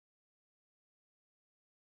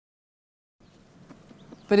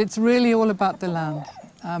But it's really all about the land.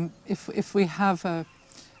 If we have an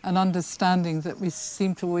understanding that we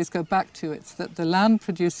seem to always go back to, it's that the land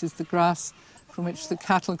produces the grass from which the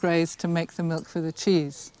cattle graze to make the milk for the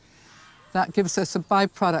cheese. That gives us a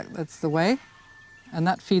byproduct that's the whey, and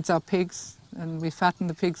that feeds our pigs, and we fatten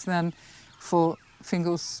the pigs then for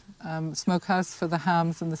Fingal's smokehouse for the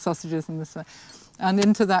hams and the sausages and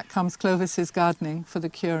into that comes Clovis's gardening for the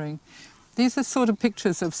curing. These are sort of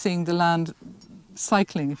pictures of seeing the land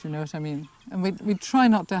cycling, if you know what I mean. And we try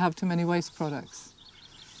not to have too many waste products.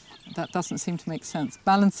 That doesn't seem to make sense.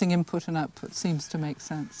 Balancing input and output seems to make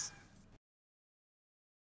sense.